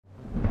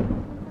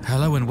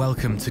Hello and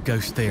welcome to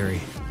Ghost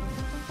Theory.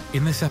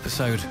 In this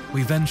episode,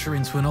 we venture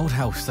into an old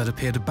house that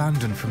appeared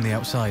abandoned from the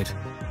outside.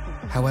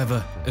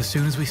 However, as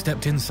soon as we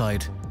stepped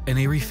inside, an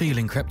eerie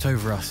feeling crept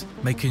over us,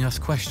 making us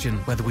question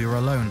whether we were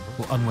alone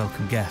or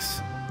unwelcome guests.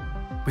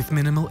 With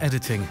minimal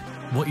editing,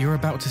 what you're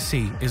about to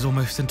see is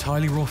almost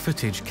entirely raw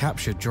footage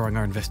captured during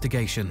our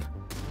investigation.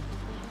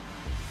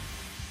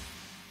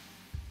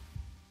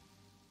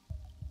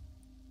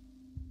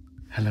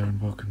 Hello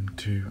and welcome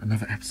to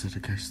another episode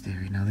of Ghost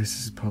Theory. Now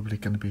this is probably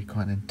going to be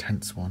quite an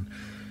intense one.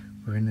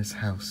 We're in this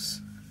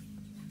house,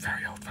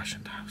 very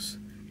old-fashioned house,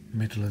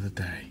 middle of the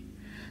day.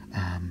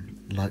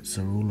 Lights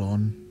are all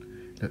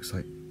on. Looks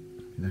like,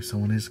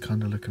 someone is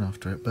kind of looking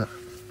after it, but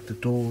the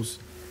doors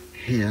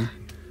here,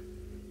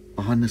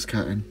 behind this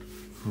curtain,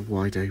 are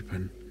wide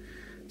open,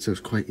 so it's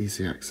quite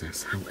easy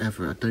access.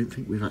 However, I don't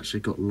think we've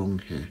actually got long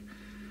here.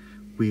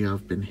 We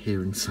have been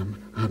hearing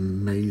some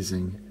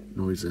amazing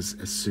noises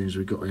as soon as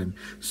we got in,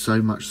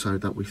 so much so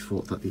that we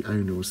thought that the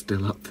owner was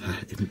still up there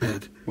in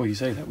bed. Well, you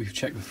say that, we've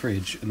checked the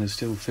fridge and there's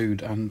still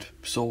food and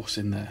sauce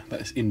in there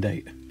that's in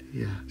date.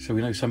 Yeah. So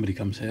we know somebody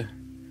comes here.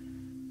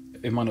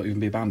 It might not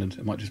even be abandoned,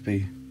 it might just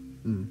be...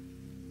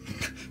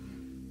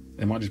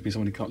 It might just be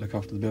somebody who can't look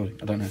after the building,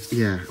 I don't know.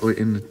 Yeah, or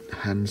in the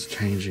hands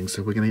changing,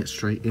 so we're going to get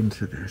straight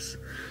into this.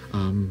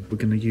 We're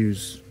going to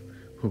use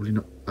probably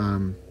not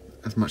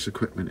as much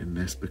equipment in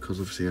this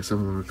because obviously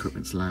some of our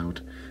equipment's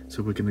loud,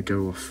 so we're going to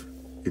go off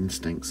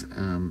instincts.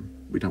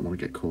 We don't want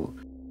to get caught.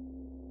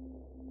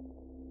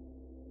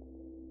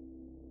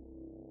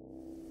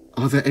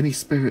 Are there any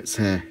spirits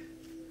here?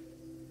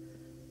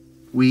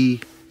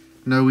 We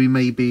know we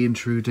may be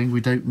intruding.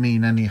 We don't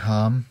mean any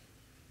harm.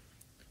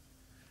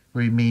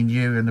 We mean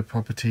you and the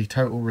property,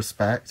 total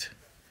respect.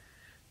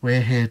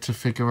 We're here to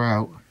figure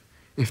out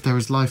if there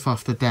is life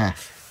after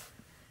death.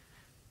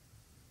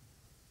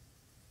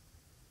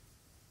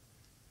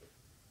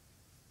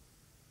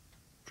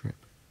 Drip.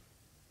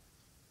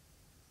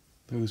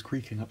 There was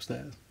creaking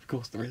upstairs. Of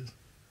course there is.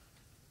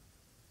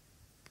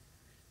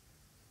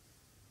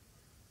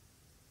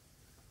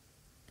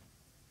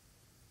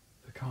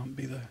 There can't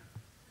be there.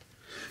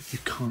 You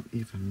can't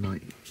even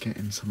get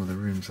in some of the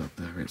rooms up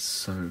there. It's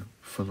so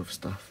full of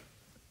stuff.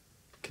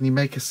 Can you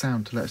make a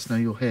sound to let us know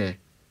you're here?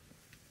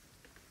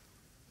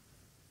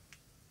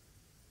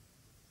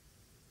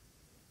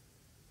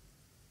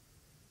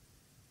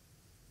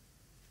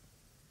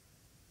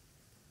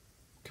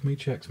 Can we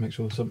check to make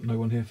sure there's no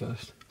one here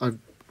first?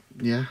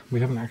 Yeah. We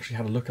haven't actually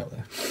had a look out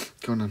there.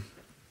 Go on then.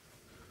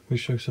 We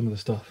show some of the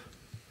stuff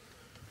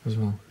as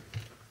well.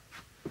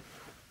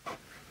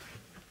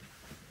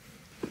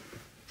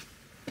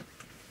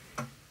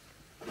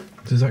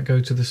 Does that go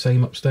to the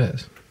same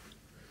upstairs?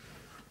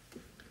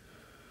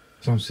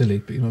 Sounds silly,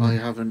 but you know what I mean?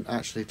 I haven't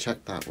actually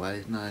checked that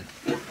way, no.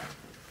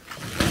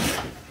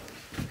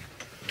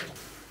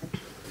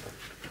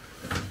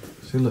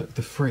 So look,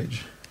 the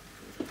fridge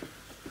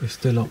is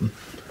still on.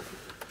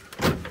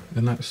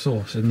 And that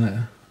sauce in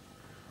there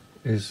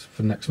is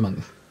for next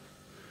month.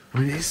 I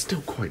mean, it's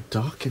still quite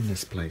dark in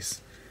this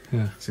place.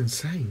 Yeah. It's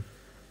insane.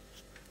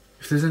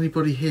 If there's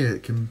anybody here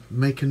that can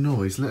make a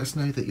noise, let us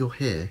know that you're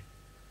here.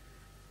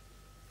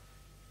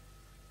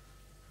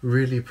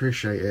 Really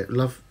appreciate it.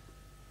 Love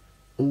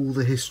all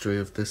the history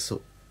of this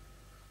sort.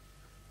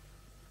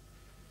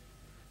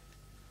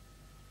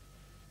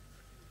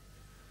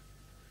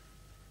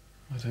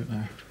 I don't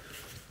know.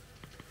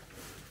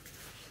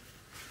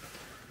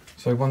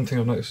 So one thing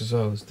I've noticed as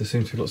well is there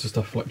seems to be lots of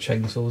stuff like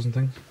chainsaws and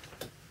things,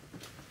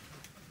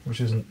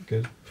 which isn't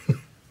good.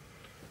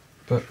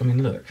 But I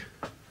mean, look,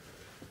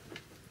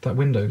 that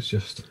window's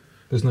just,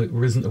 there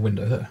isn't a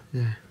window there.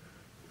 Yeah.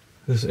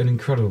 There's an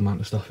incredible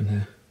amount of stuff in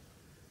here,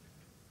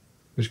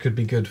 which could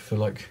be good for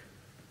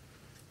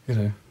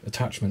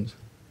attachments.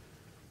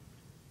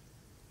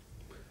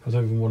 I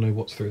don't even want to know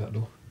what's through that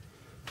door.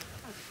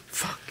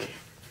 Fuck.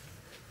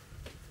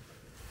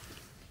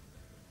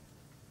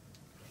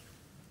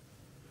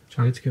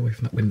 I need to get away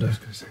from that window. I was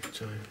going to say,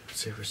 Joe,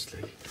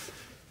 seriously,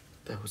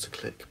 there was a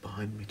click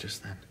behind me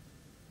just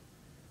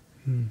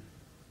then.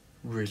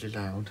 Really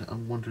loud.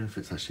 I'm wondering if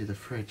it's actually the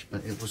fridge,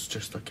 but it was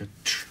just like a...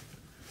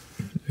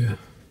 Yeah.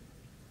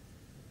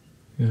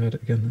 You heard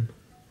it again then?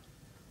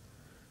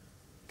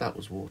 That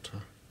was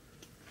water.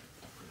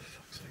 For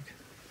fuck's sake.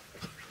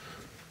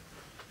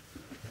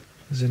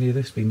 Has any of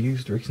this been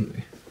used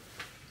recently?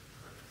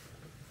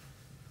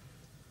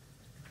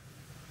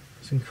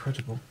 It's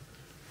incredible.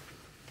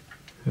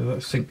 Yeah,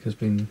 that sink has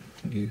been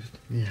used.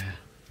 Yeah.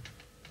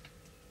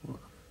 What?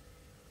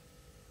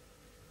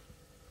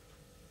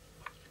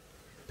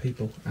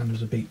 People, and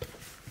there's a beep.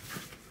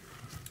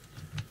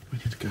 We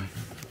need to go.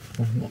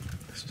 Well, not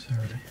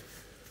necessarily.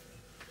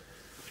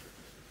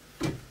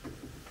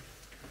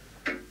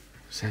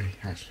 Say,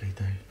 actually,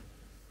 though,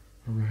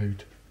 a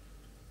road.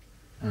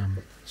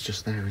 It's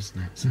just there, isn't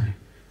it? So,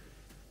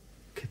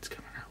 kids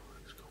coming out.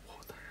 Let's go,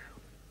 what the hell?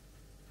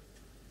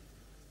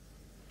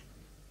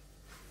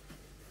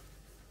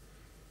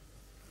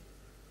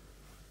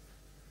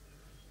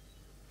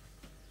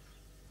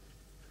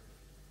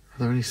 Are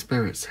there any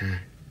spirits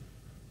here?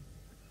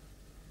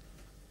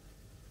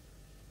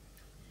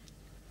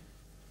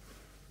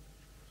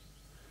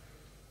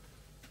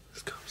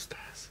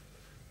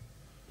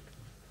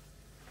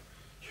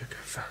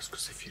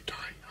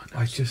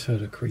 I just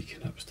heard a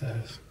creaking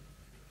upstairs.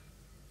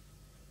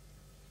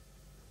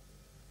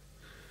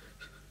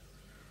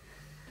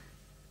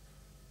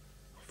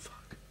 Oh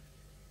fuck.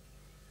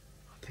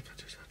 I think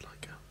I just heard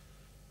like a...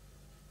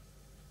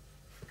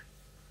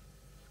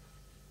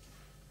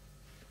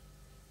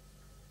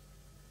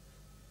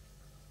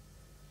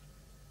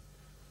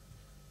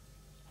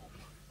 Oh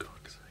my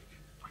God's sake.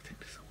 I think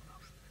there's someone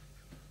else.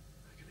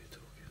 I can hear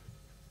talking.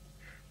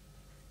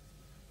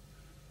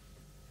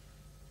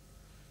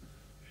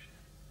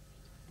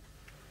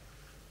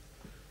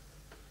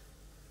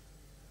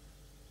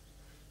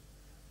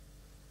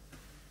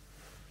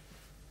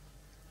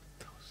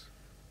 That was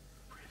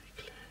really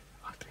clear.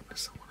 I think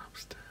there's someone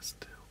upstairs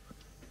still.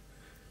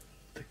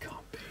 There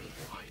can't be.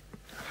 I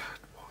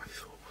heard what I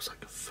thought was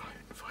like a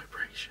phone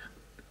vibration.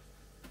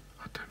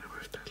 I don't know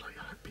if they're like,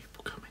 I heard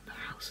people come in the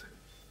house and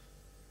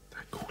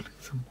they're calling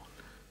someone.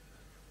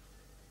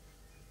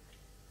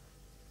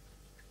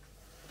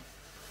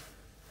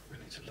 We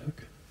need to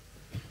look.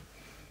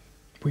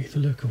 We either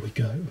look or we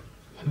go.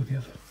 One or the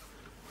other.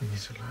 We need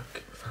to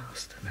look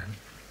fast and then...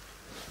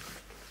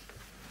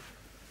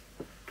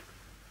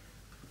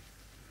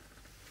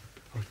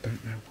 I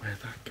don't know where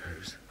that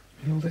goes.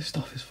 And all this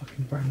stuff is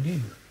fucking brand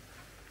new.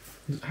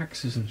 There's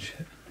axes and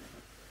shit.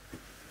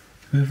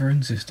 Whoever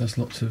owns this does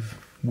lots of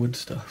wood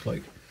stuff,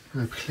 like...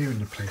 They're clearing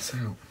the place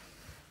out.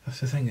 That's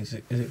the thing, is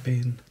it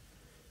being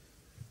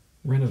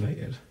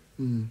renovated?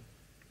 I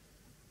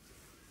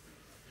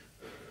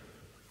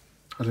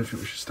don't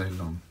think we should stay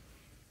long.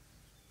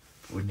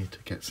 But we need to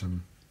get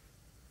some...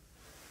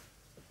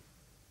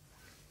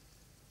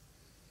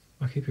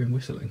 I keep hearing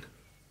whistling.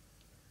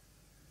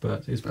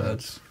 But it's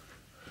birds.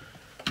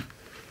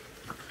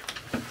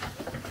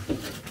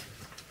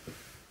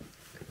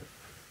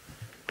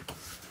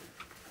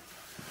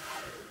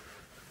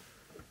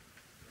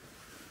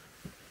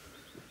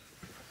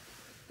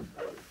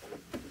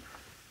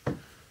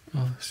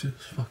 Oh, it's just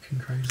fucking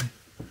crazy.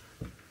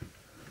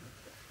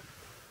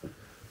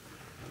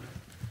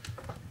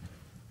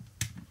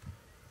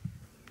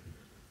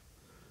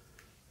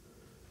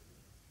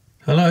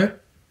 Hello?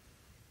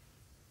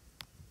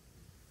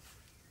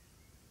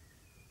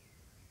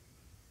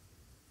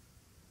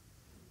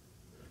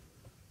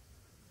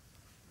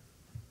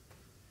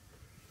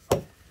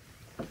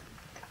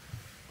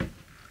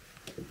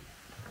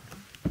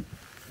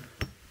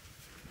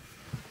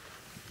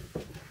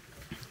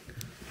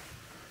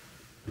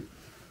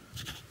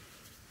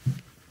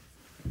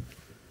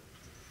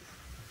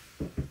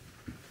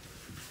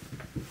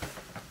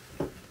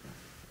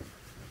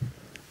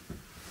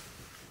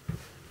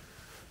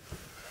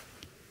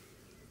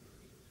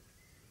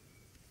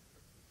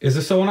 Is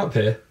there someone up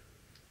here?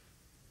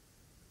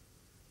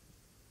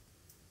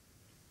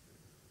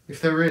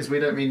 If there is, we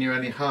don't mean you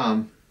any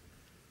harm.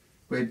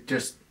 We're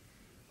just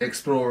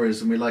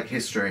explorers and we like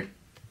history.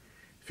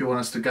 If you want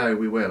us to go,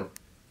 we will.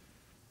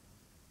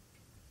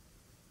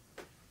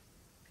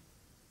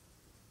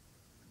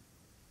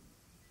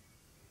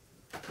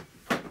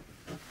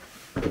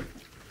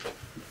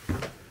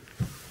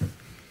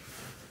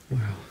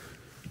 Wow.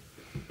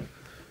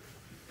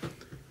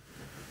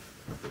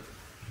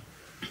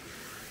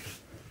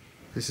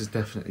 This is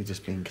definitely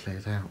just being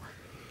cleared out.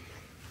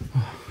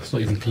 Oh, it's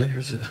not even clear,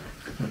 is it?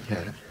 Not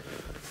yet.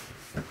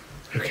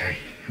 Okay,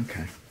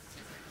 okay.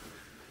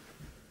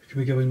 Can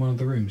we go in one of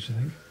the rooms, do you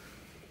think?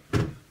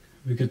 It'd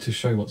be good to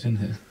show what's in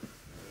here.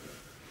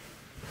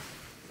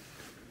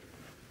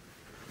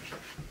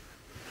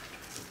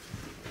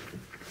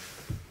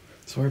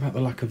 Sorry about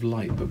the lack of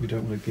light, but we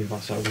don't want to give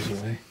ourselves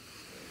away.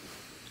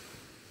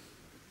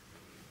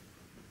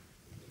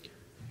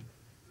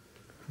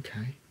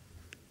 Okay.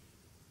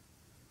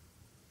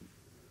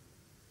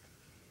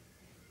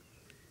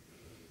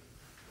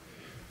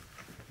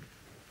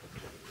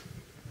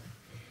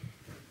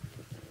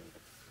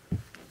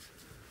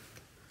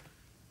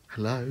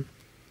 Hello?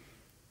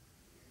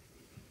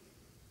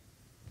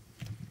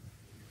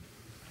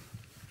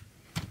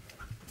 I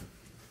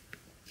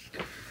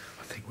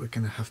think we're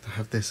going to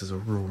have this as a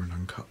raw and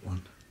uncut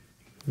one.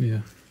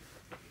 Yeah.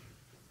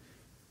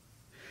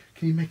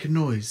 Can you make a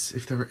noise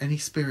if there are any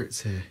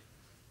spirits here?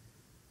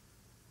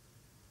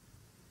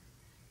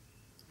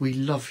 We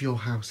love your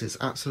house. It's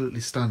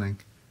absolutely stunning.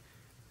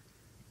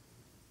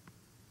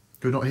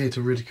 We're not here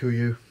to ridicule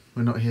you.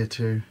 We're not here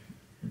to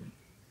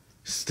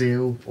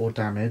steal or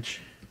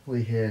damage.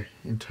 We're here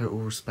in total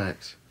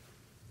respect.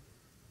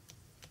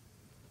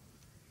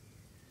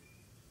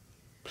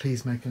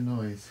 Please make a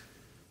noise.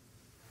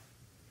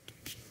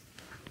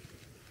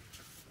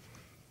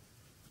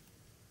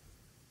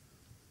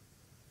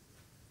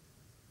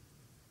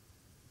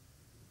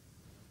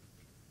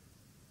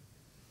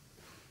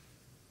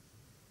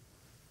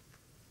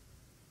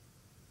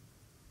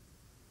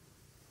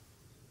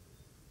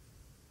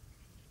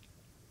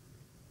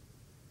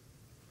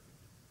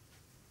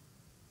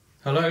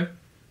 Hello?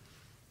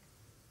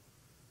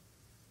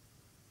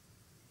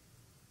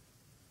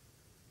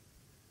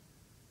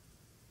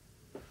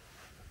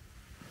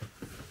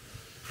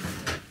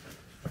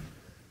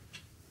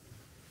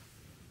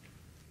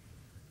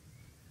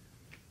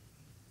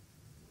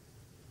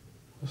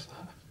 What's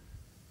that?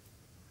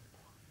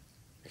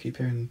 I keep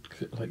hearing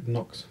like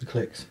knocks and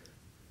clicks.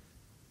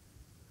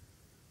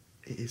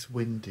 It is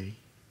windy.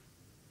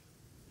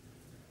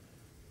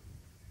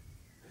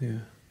 Yeah.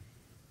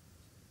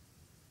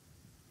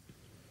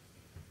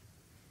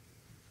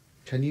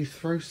 Can you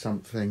throw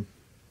something?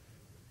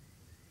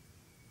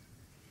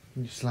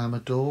 Can you slam a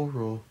door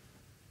or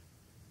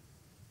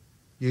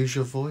use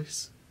your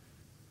voice?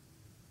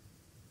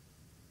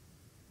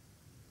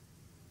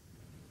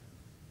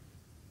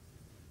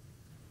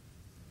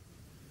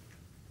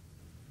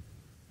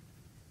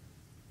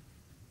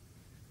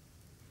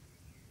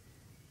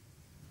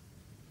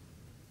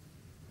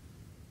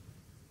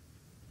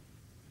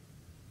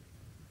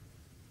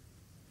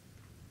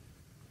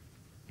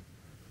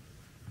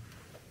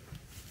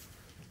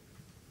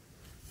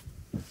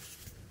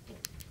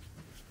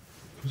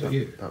 Was that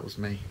you? That was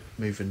me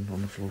moving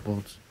on the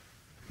floorboards.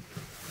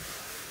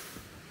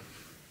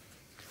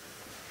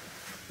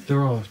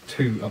 There are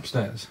 2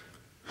 upstairs.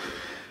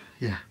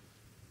 Yeah,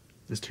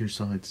 there's 2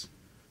 sides.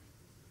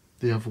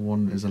 The other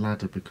one is a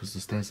ladder because the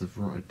stairs have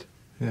rotted.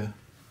 Yeah.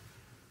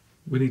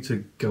 We need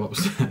to go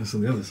upstairs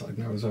on the other side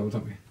now as well,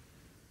 don't we?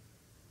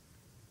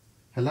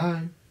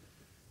 Hello?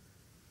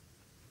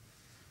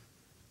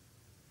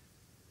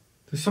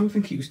 There's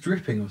something keeps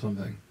dripping or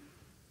something.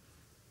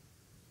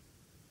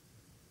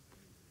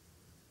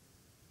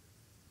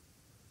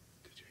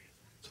 Did you hear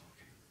that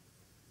talking?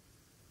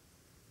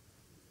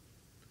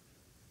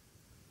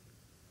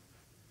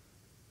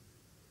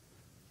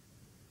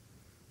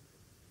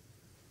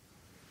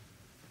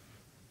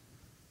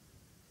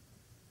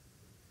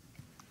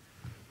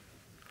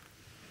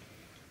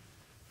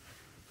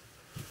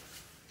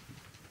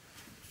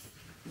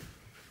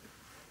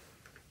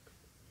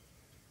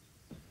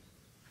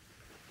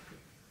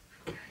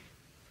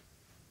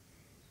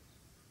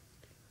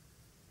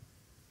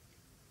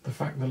 The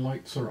fact the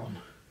lights are on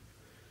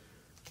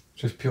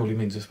just purely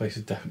means the space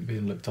is definitely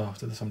being looked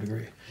after to some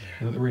degree.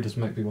 And that really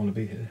doesn't make me want to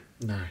be here.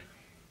 No.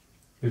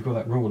 We've got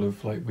that rule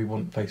of like we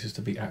want places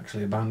to be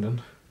actually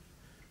abandoned.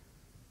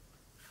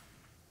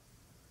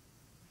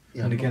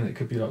 Yeah, And again, it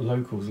could be like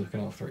locals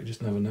looking after it, you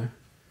just never know.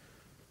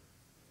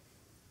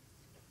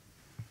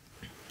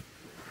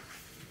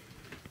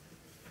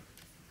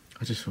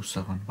 I just feel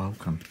so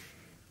unwelcome.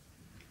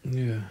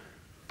 Yeah.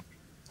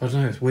 I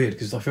don't know, it's weird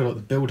because I feel like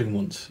the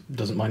building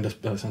doesn't mind us.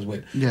 That sounds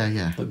weird. Yeah,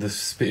 yeah. Like the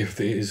spirit,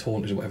 if it is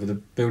haunted or whatever, the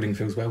building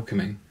feels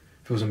welcoming,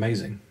 feels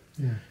amazing.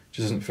 Yeah.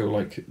 Just doesn't feel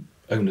like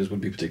owners would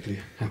be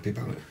particularly happy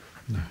about it.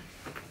 No.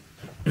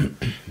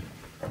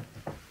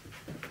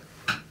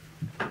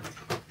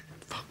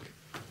 Fuck.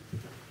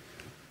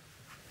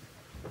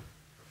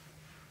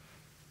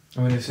 I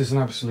mean, this is an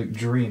absolute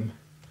dream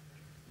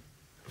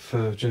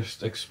for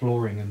just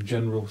exploring and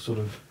general sort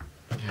of,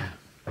 Yeah.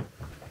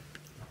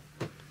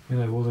 you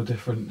know, all the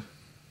different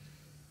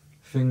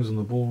things on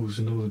the walls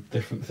and all the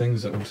different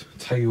things that would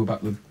tell you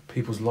about the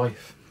people's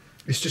life.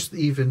 It's just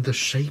even the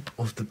shape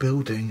of the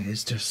building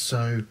is just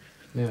so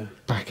Yeah.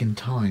 back in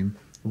time.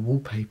 The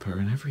wallpaper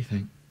and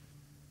everything.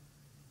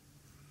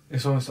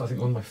 It's honestly, I think,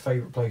 one of my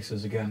favourite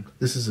places again.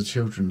 This is a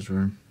children's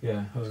room.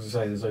 Yeah, I was going to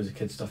say, there's loads of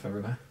kids' stuff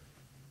everywhere.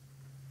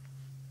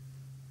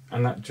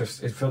 And that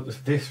just, it felt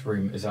that this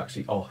room is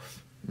actually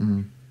off.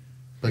 Mm.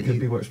 It could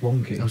be where it's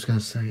wonky. I was going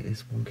to say it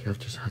is wonky. I've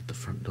just had the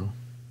front door.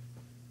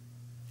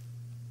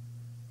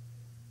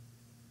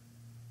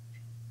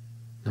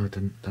 No, I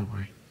didn't. Don't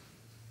worry.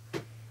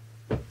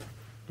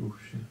 Oh,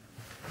 shit.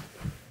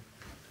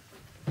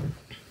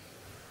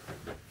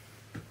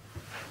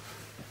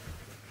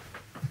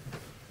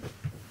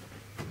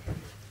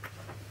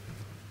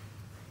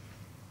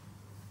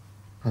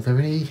 Are there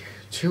any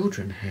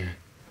children here?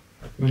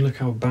 I mean, look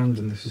how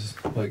abandoned this is.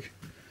 Like,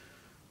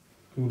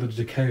 all the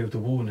decay of the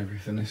wall and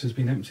everything. This has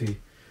been empty,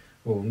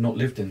 or not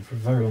lived in, for a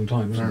very long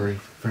time, hasn't Very,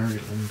 it? very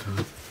long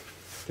time.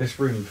 This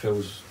room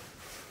feels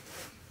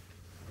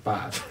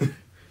bad,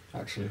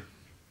 actually.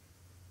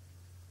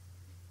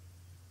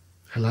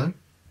 Hello?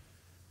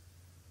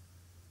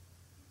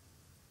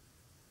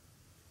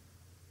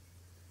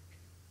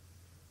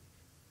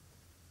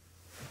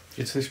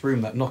 It's this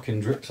room that knocking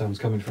drip sound's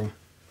coming from.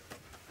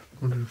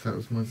 I wonder if that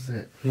was my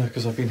zip. No,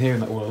 because I've been hearing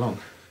that all along.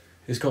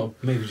 It's got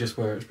maybe just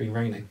where it's been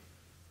raining.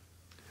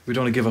 We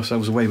don't want to give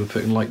ourselves away with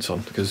putting lights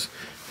on because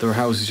there are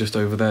houses just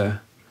over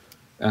there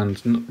and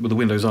the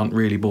windows aren't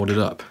really boarded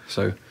up,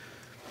 so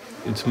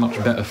it's much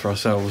better for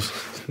ourselves.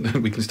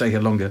 We can stay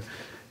here longer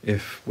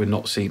if we're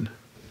not seen.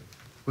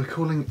 We're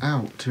calling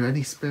out to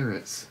any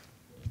spirits.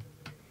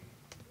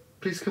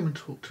 Please come and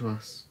talk to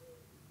us.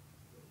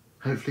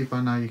 Hopefully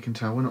by now you can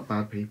tell we're not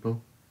bad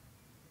people.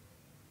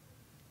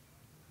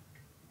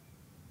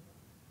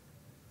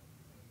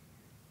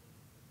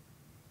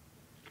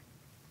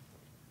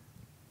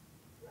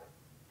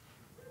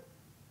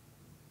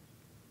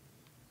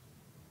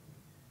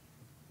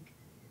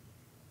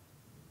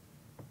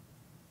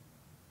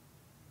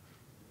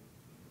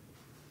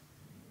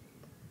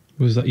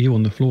 Was that you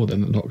on the floor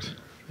then that knocked?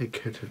 It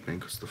could have been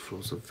because the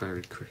floors are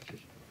very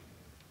cricky.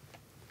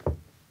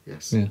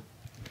 Yes. Yeah.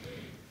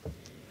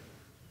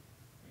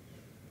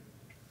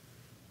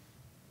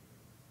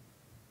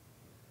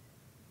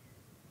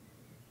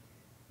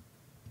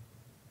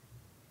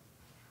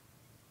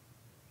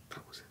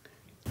 That was in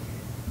it.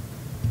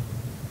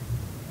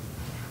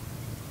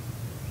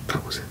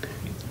 That was in it.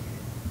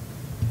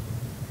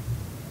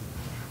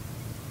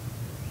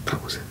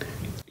 That was in it.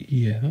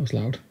 Yeah, that was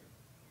loud.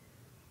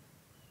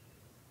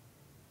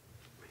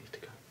 We need to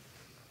go.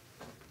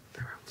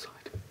 They're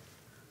outside.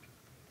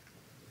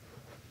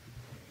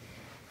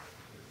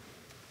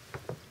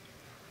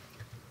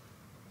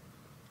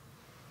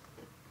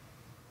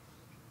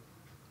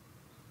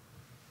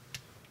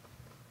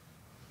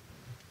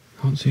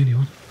 Can't see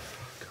anyone.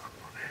 Fuck, I'm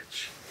on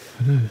edge.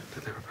 I know.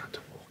 That they're about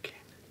to walk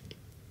in.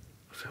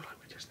 I feel like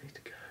we just need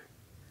to go.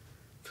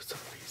 For some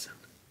reason.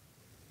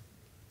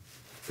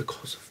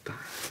 Because of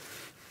that.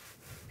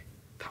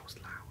 That was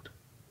loud.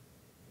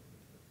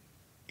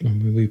 I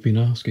mean, we've been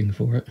asking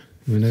for it.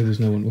 We know there's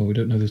no one. Well, we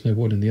don't know there's no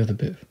one in the other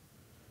bit.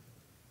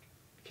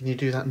 Can you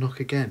do that knock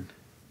again?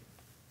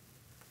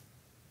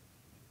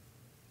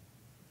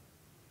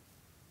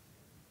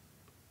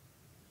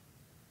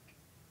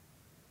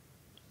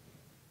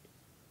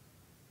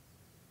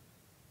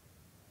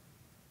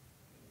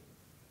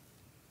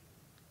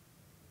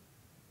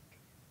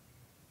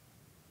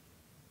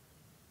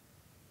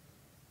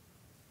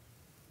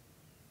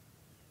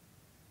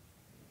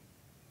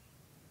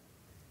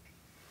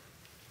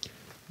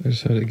 I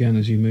just heard it again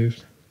as you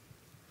moved.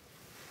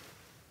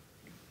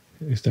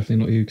 It's definitely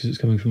not you because it's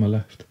coming from my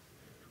left.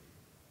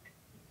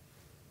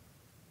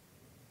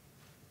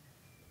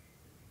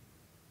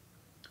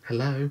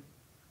 Hello?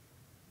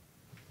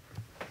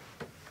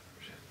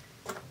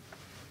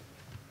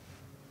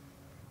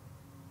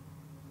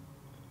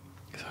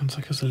 It sounds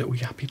like there's a little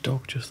yappy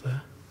dog just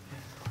there.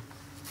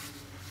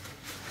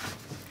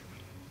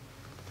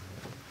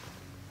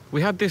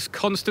 We had this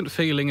constant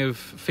feeling of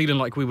feeling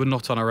like we were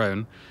not on our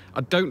own.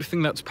 I don't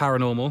think that's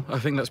paranormal. I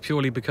think that's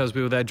purely because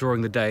we were there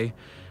during the day.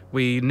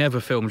 We never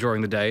film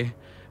during the day.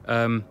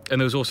 And there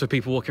was also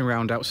people walking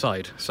around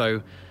outside.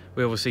 So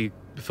we obviously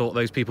thought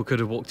those people could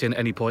have walked in at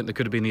any point. They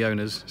could have been the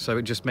owners. So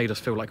it just made us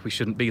feel like we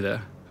shouldn't be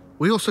there.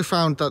 We also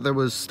found that there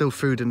was still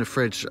food in the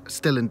fridge,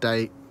 still in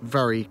date,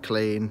 very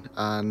clean,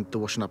 and the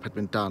washing up had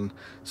been done.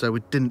 So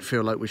we didn't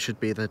feel like we should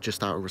be there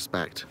just out of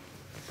respect.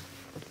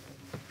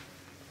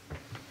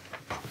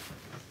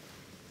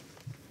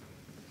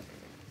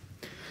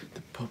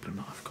 The problem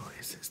that I've got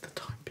is it's the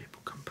time people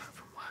come back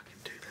from work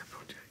and do their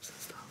projects and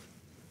stuff.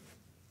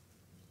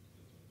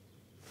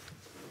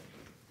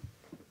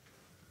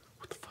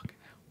 What the fucking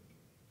hell?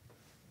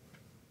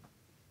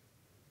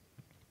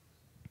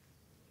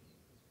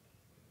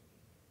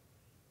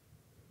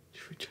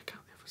 Should we check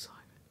out the other side?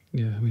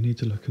 Yeah, we need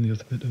to look in the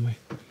other bit, don't we?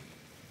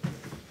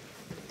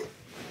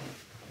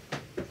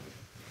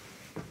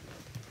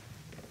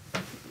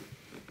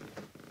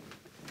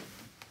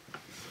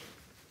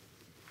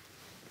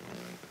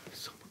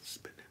 Someone's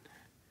spinning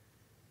there.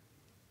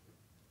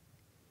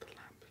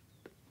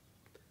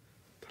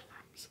 The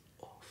lamp's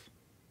off.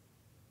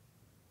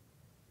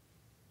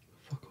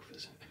 Fuck off,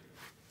 is it?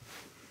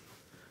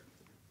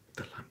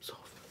 The lamp's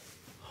off.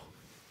 Oh.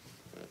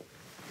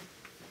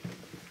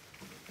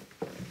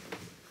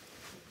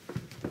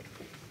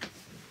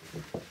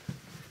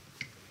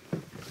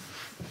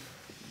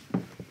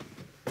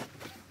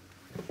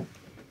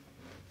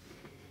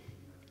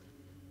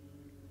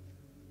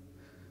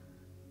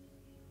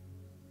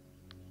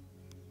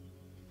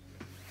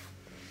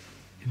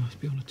 It must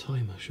be on a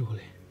timer,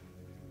 surely.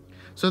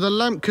 So the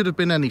lamp could have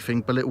been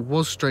anything, but it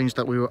was strange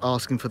that we were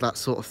asking for that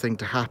sort of thing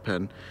to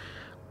happen.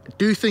 I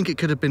do think it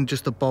could have been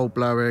just a bulb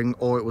blowing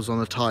or it was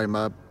on a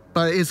timer,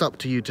 but it is up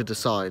to you to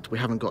decide. We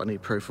haven't got any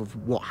proof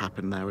of what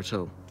happened there at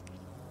all.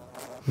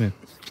 Yeah.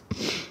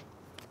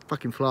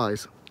 Fucking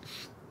flies.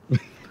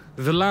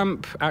 The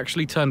lamp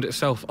actually turned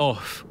itself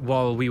off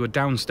while we were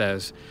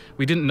downstairs.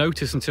 We didn't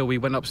notice until we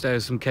went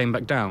upstairs and came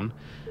back down,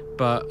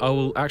 but I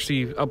will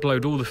actually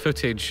upload all the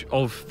footage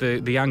of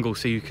the angle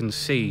so you can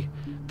see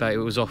that it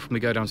was off when we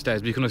go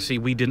downstairs. But you can see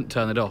we didn't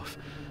turn it off,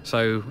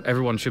 so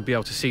everyone should be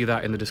able to see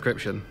that in the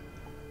description.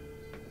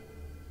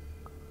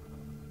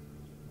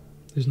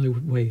 There's no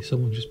way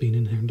someone's just been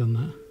in here and done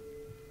that.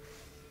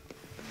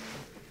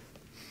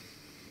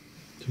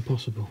 It's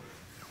impossible.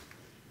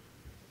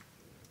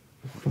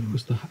 What the fuck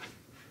was that?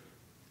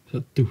 Is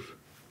that doof?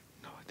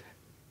 No idea.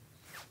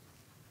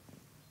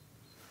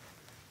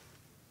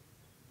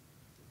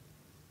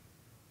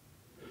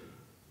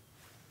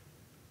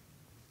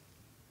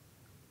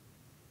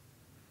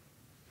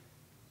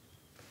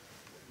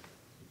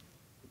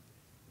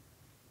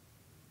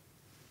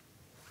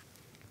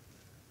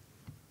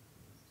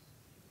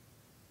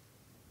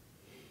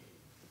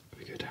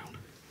 We go down.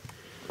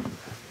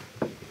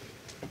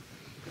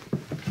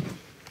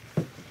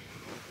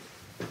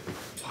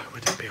 Why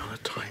would it be on a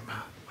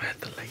timer where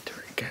the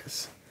later it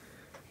gets?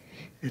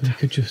 They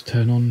could just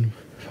turn on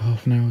for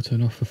half an hour,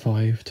 turn off for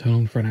 5, turn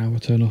on for an hour,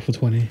 turn off for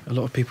 20. A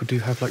lot of people do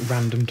have like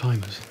random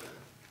timers.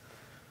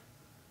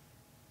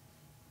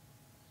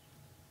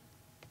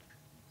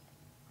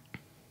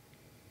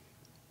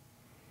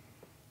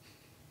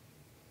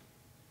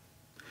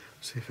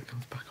 See if it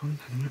comes back on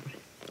then, won't we?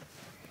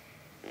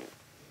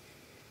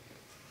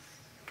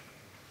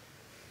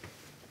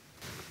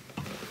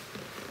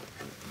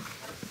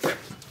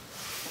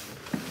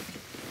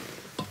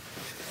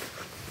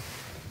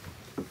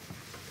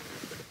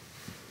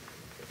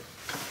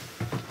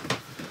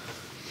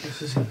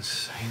 This is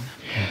insane.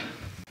 Yeah.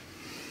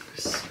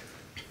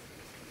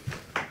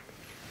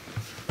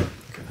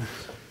 Look at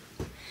this.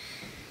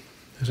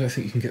 I don't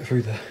think you can get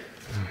through there.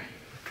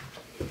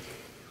 No.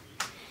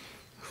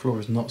 The floor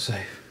is not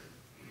safe.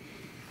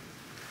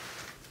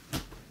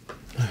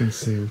 It's been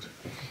sealed.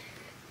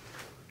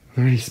 Are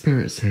there any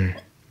spirits here?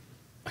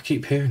 I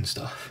keep hearing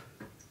stuff.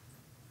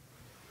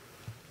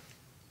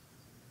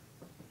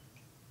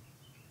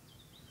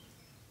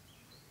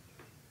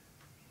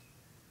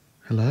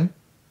 Hello?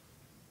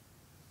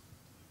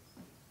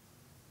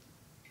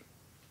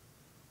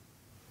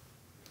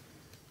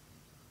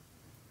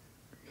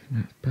 I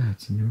think that's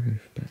birds in the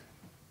roof, but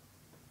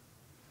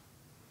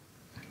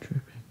they're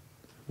dripping.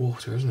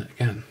 Water, isn't it,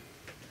 again?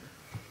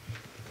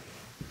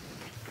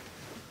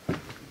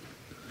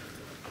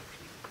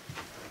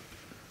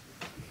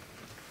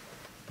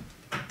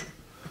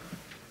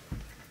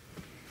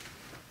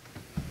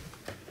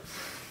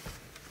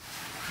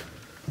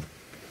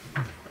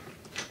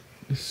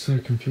 It's so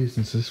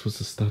confusing. So this was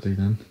a study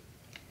then?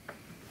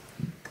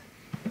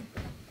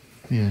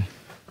 Yeah.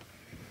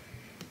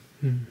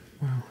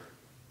 Wow.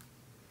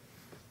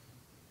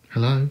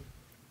 Hello?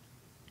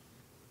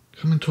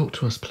 Come and talk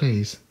to us,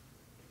 please.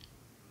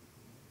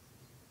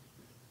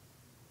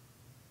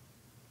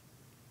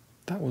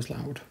 That was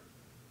loud.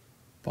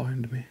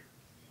 Behind me.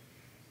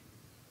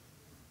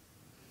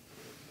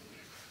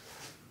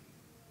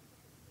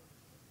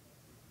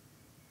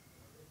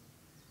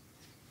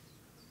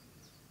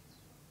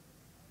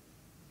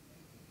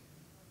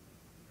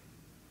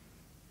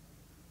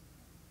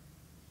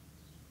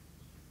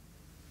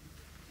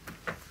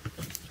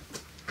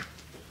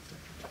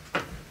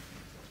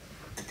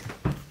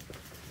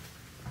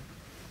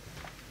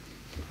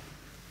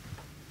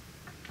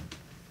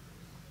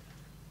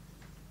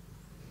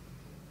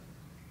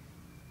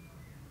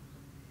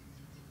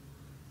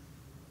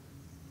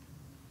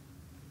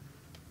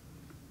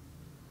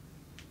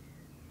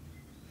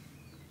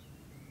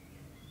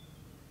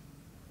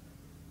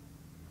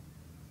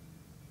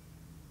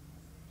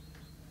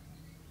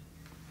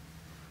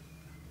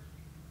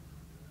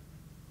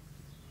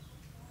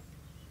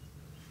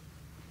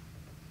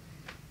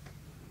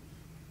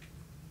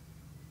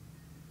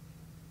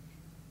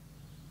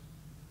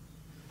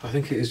 I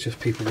think it is just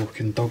people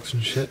walking dogs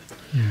and shit.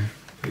 Yeah.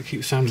 It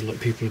keeps sounding like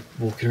people are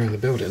walking around the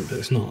building, but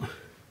it's not.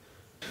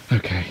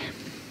 Okay.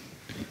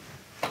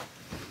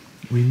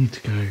 We need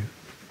to go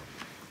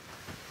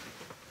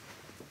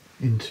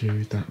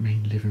into that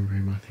main living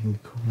room, I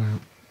think, call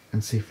out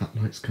and see if that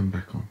light's come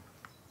back on.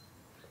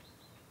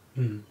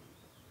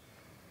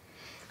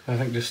 I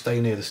think just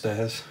stay near the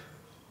stairs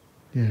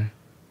Yeah.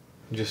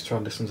 and just try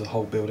and listen to the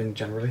whole building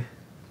generally.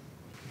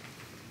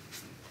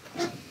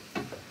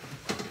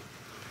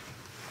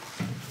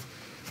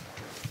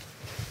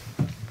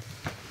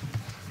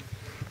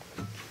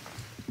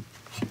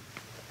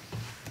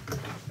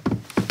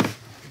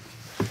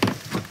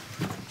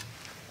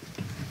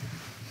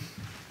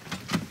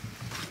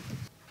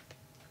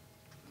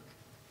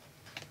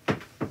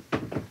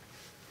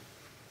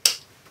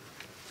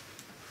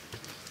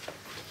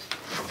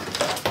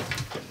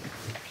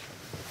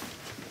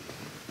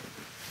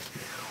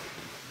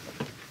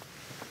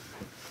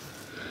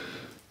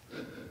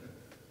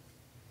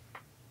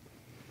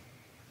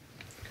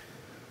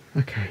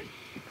 Okay.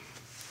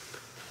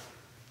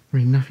 I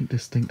mean, nothing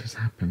distinct has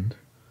happened.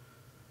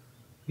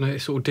 No, it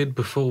sort of did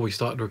before we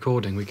started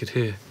recording. We could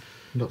hear.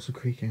 Lots of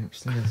creaking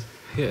upstairs.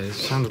 Yeah, it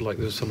sounded like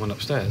there was someone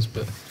upstairs,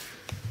 but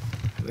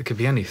it could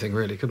be anything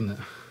really, couldn't it?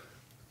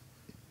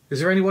 Is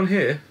there anyone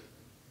here?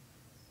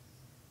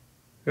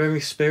 Are there any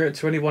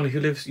spirits or anyone who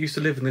used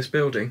to live in this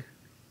building?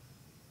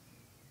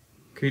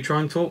 Can you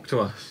try and talk to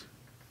us?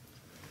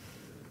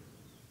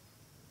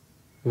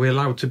 Are we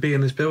allowed to be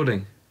in this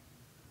building?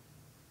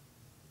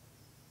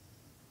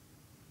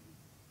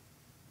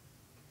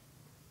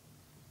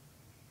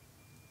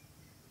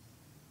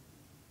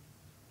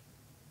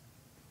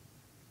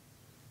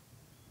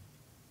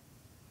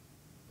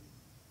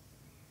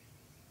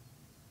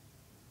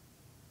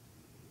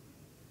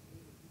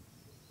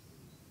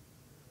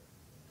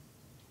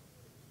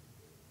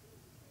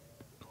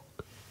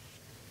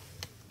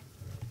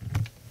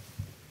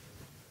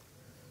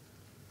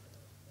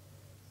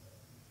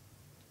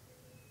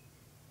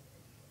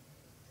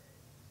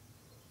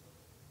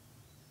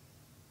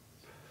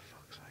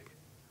 Fuck's sake.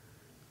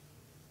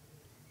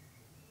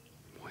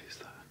 What is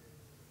that?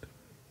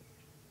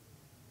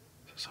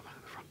 Is there someone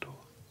at the front door?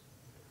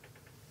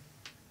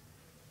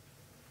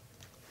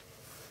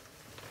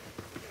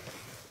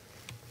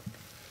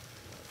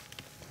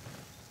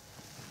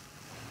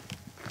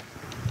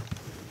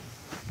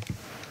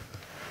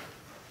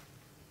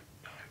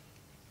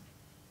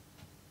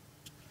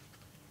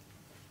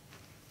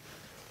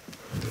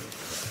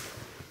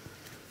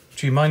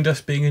 Do you mind us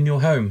being in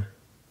your home?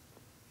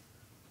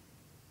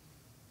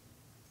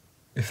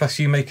 If that's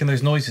you making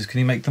those noises, can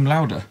you make them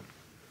louder?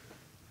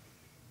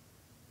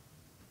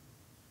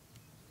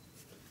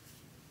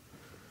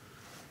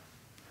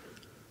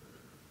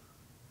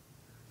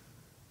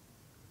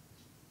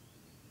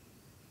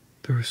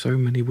 There are so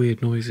many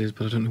weird noises,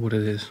 but I don't know what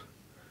it is.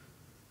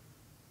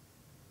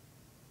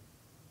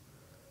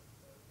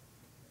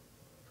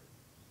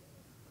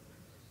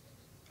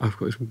 I've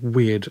got this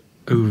weird,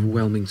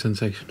 overwhelming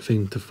sensation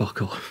feeling to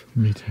fuck off.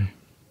 Me too.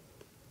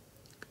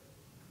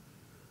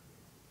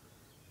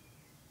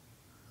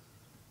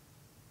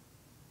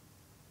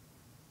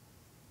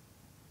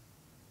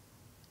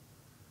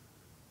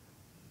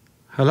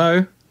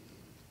 Hello?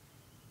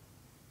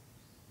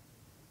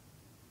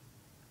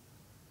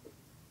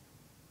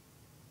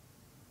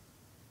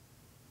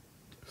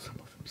 Some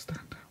of them stand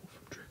out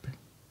from dripping.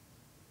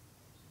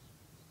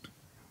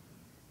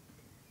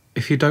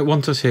 If you don't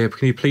want us here,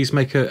 can you please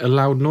make a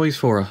loud noise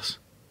for us?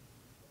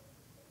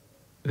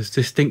 As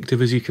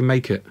distinctive as you can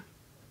make it.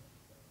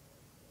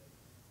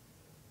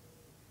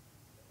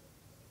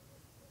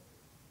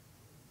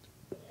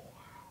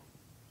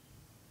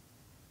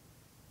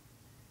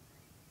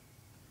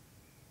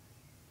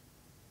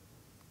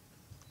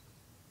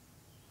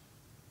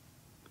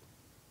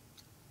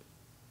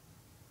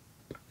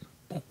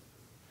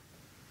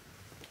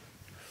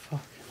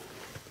 Fuck.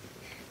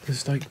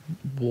 There's like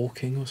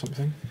walking or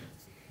something.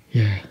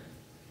 Yeah.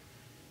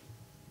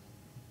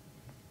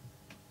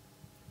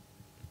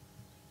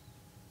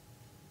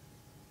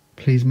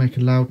 Please make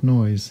a loud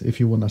noise if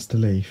you want us to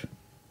leave.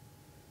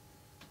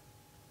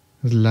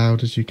 As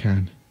loud as you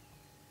can.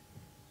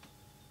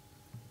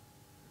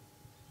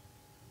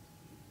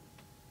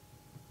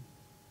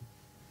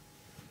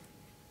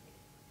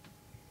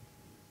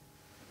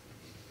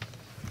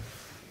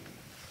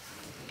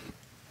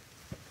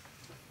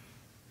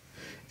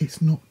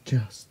 It's not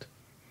just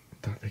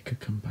that they could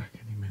come back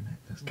any minute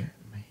that's getting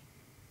me.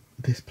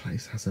 This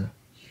place has a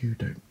you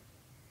don't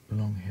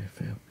belong here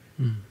feel.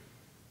 Mm.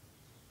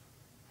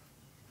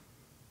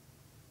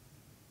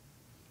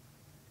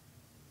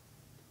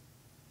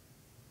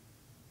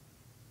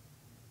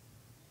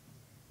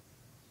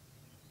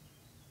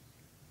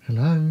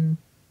 Hello?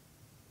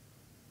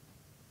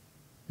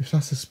 If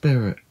that's a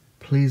spirit,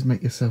 please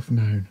make yourself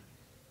known.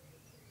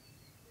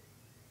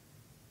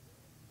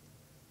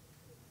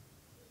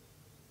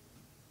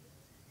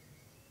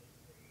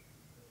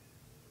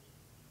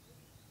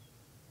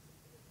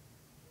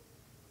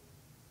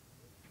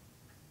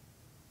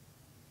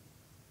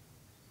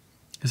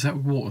 Is that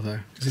water though?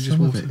 Is it just Some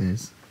water? of it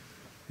is.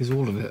 Is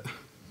all of it?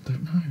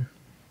 Don't know.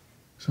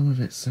 Some of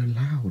it's so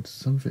loud.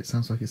 Some of it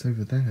sounds like it's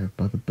over there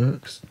by the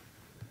books.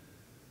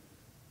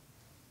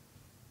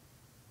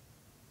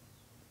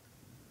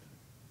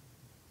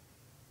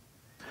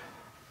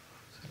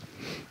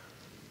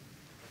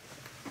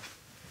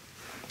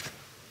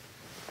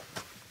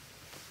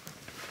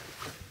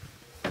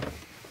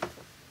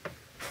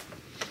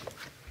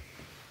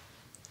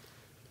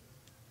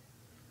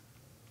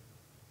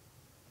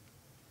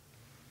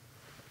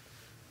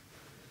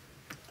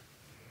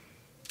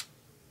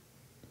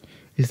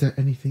 Is there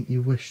anything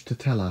you wish to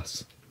tell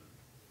us?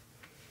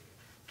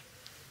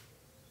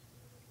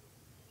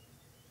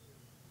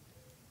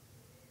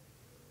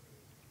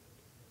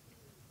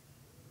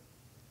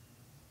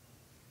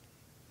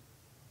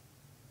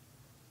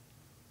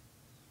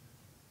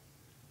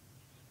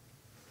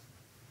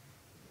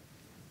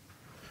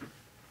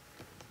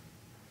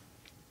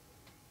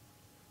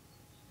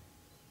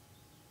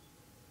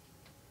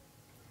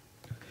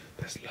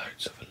 There's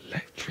loads of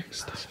electric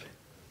stuff.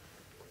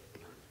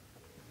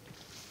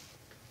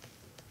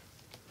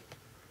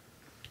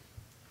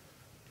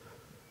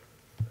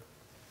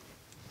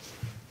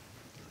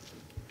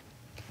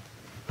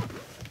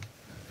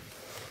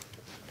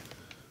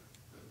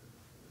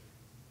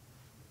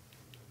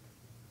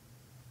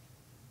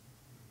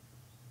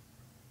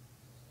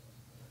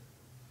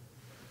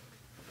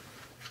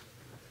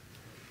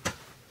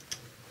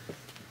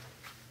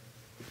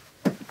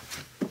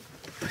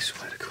 I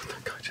swear to God,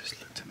 that guy just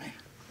looked at me.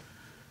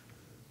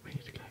 We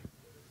need to go.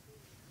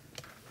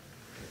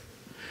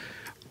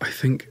 I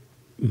think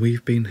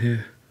we've been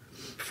here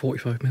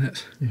 45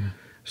 minutes. Yeah.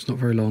 It's not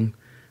very long.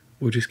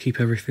 We'll just keep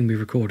everything we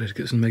recorded.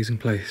 It's an amazing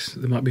place.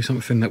 There might be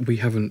something that we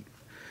haven't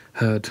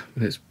heard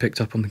and it's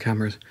picked up on the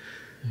cameras.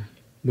 Yeah.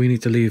 We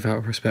need to leave out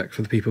of respect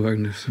for the people who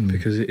own this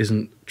because it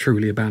isn't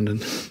truly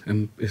abandoned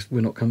and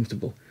we're not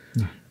comfortable.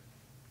 No.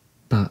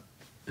 But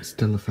it's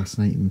still a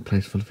fascinating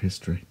place full of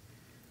history.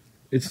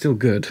 It's still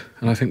good,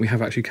 and I think we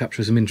have actually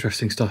captured some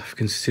interesting stuff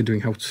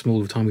considering how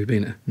small of a time we've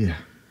been here. Yeah.